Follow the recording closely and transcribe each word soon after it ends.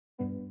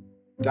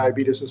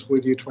Diabetes is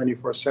with you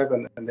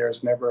 24/7 and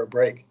there's never a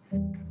break.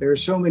 There are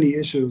so many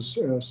issues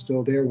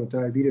still there with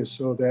diabetes,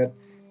 so that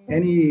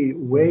any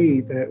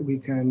way that we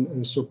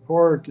can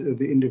support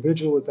the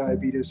individual with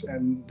diabetes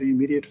and the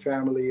immediate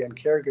family and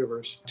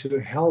caregivers to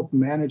help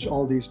manage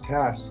all these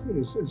tasks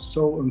is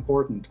so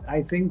important.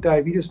 I think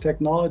diabetes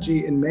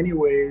technology in many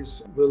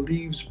ways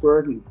relieves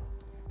burden.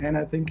 And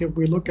I think if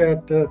we look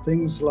at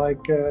things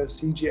like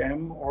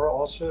CGM or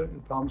also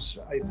in pumps,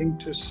 I think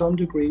to some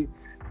degree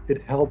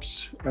it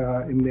helps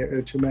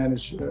to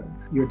manage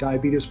your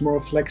diabetes more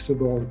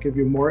flexible, give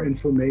you more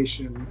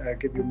information,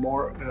 give you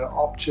more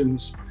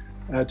options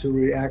to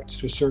react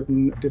to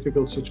certain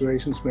difficult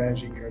situations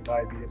managing your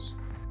diabetes.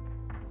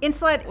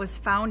 Insulet was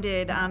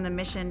founded on the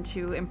mission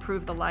to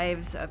improve the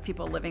lives of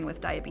people living with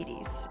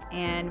diabetes.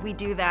 And we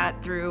do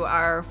that through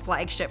our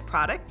flagship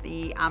product,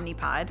 the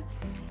Omnipod.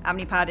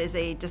 Omnipod is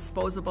a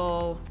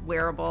disposable,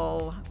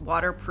 wearable,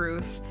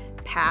 waterproof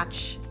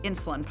patch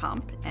insulin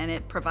pump, and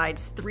it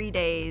provides 3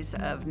 days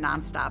of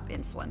nonstop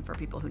insulin for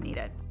people who need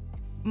it.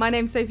 My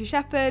name's Sophie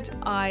Shepherd.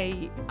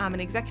 I am an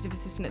executive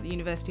assistant at the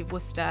University of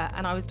Worcester,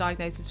 and I was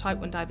diagnosed with type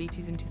 1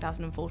 diabetes in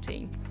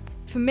 2014.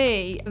 For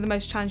me, the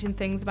most challenging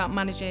things about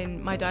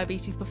managing my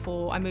diabetes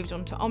before I moved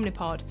on to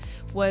Omnipod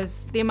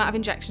was the amount of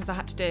injections I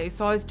had to do.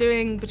 So I was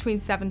doing between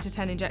 7 to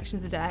 10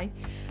 injections a day.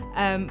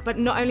 But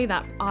not only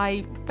that,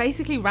 I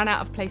basically ran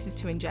out of places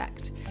to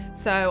inject.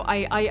 So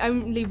I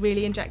only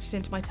really injected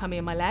into my tummy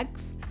and my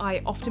legs.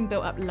 I often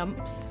built up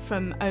lumps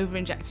from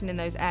over-injecting in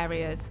those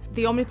areas.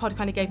 The Omnipod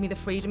kind of gave me the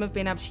freedom of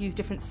being able to use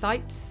different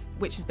sites,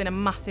 which has been a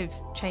massive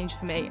change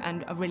for me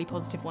and a really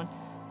positive one.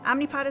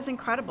 Omnipod is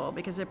incredible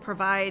because it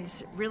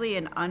provides really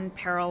an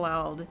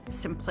unparalleled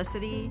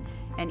simplicity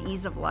and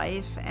ease of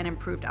life and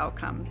improved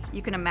outcomes.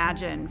 You can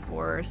imagine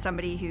for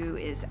somebody who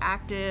is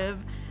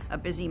active, a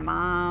busy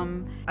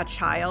mom, a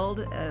child,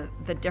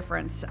 the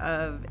difference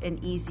of an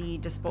easy,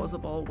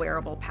 disposable,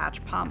 wearable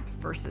patch pump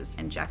versus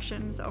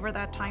injections over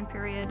that time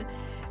period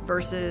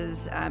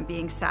versus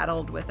being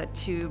saddled with a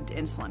tubed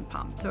insulin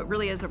pump. So it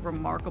really is a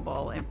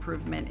remarkable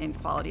improvement in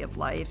quality of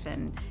life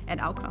and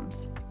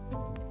outcomes.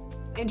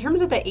 In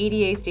terms of the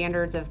ADA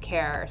standards of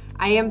care,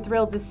 I am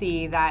thrilled to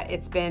see that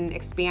it's been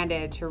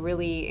expanded to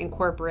really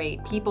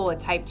incorporate people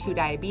with type 2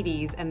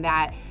 diabetes, and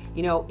that,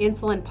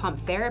 insulin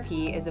pump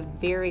therapy is a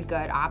very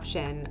good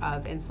option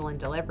of insulin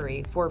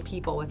delivery for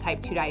people with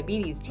type 2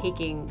 diabetes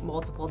taking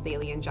multiple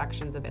daily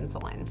injections of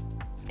insulin.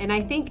 And I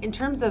think in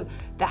terms of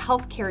the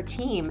healthcare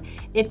team,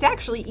 it's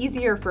actually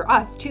easier for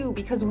us too,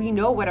 because we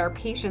know what our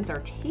patients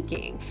are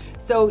taking.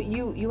 So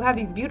you have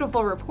these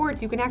beautiful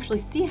reports, you can actually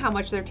see how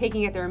much they're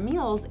taking at their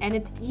meals, and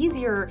it's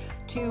easier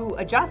to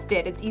adjust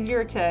it. It's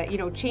easier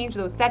to change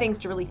those settings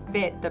to really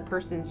fit the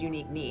person's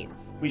unique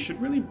needs. We should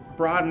really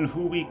broaden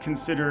who we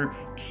consider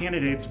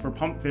candidates for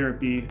pump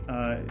therapy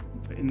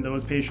in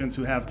those patients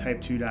who have type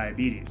 2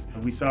 diabetes.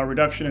 We saw a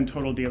reduction in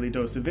total daily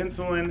dose of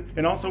insulin,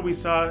 and also we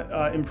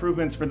saw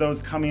improvements for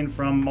those coming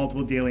from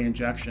multiple daily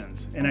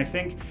injections. And I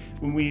think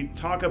when we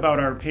talk about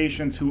our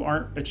patients who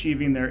aren't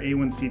achieving their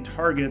A1C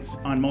targets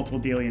on multiple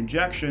daily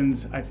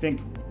injections, I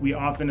think we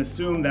often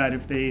assume that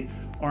if they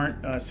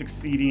aren't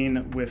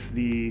succeeding with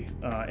the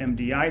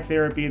MDI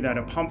therapy, that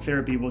a pump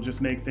therapy will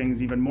just make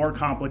things even more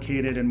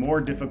complicated and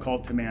more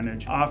difficult to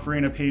manage.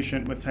 Offering a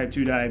patient with type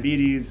 2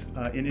 diabetes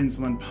an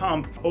insulin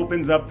pump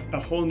opens up a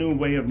whole new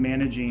way of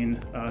managing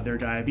their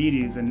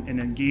diabetes and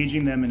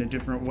engaging them in a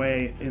different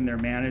way in their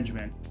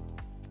management.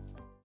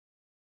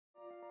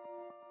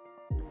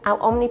 Our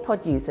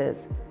Omnipod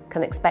users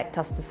can expect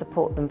us to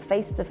support them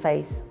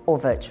face-to-face or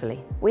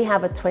virtually. We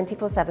have a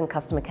 24/7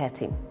 customer care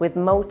team with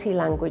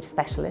multi-language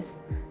specialists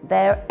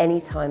there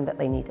anytime that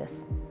they need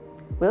us.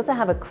 We also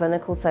have a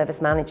clinical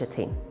service manager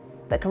team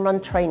that can run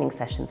training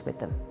sessions with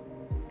them.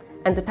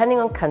 And depending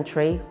on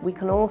country, we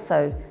can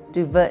also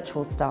do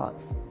virtual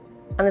starts.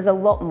 And there's a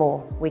lot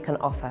more we can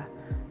offer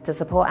to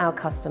support our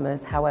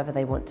customers however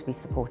they want to be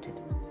supported.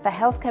 For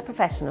healthcare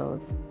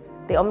professionals,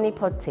 the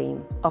Omnipod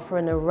team offer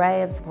an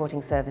array of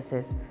supporting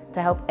services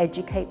to help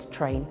educate,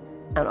 train,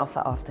 and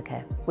offer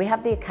aftercare. We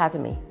have the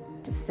Academy,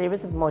 which is a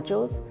series of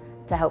modules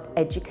to help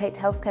educate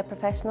healthcare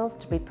professionals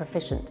to be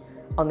proficient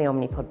on the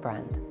Omnipod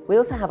brand. We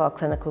also have our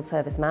clinical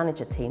service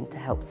manager team to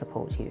help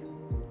support you.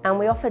 And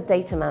we offer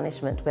data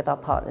management with our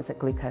partners at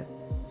Gluco.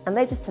 And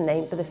they're just to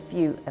name but a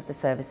few of the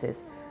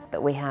services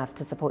that we have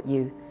to support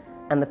you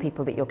and the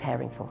people that you're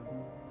caring for.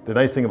 The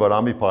nice thing about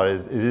Omnipod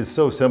is it is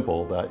so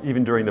simple that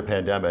even during the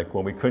pandemic,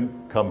 when we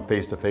couldn't come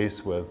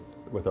face-to-face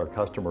with our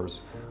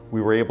customers,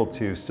 we were able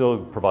to still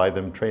provide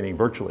them training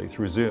virtually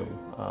through Zoom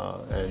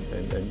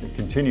and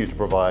continue to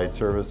provide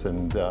service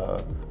and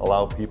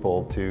allow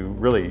people to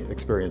really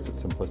experience its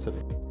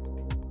simplicity.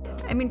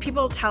 I mean,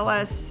 people tell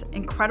us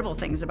incredible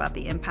things about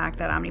the impact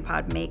that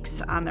Omnipod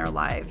makes on their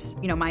lives.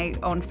 My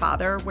own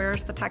father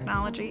wears the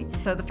technology.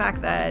 So the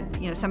fact that,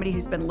 somebody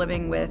who's been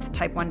living with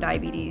type 1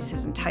 diabetes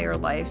his entire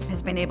life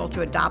has been able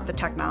to adopt the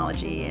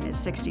technology in his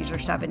 60s or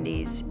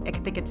 70s, I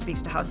think it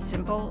speaks to how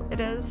simple it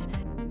is.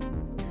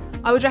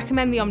 I would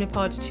recommend the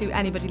Omnipod to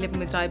anybody living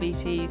with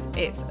diabetes.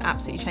 It's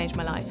absolutely changed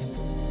my life.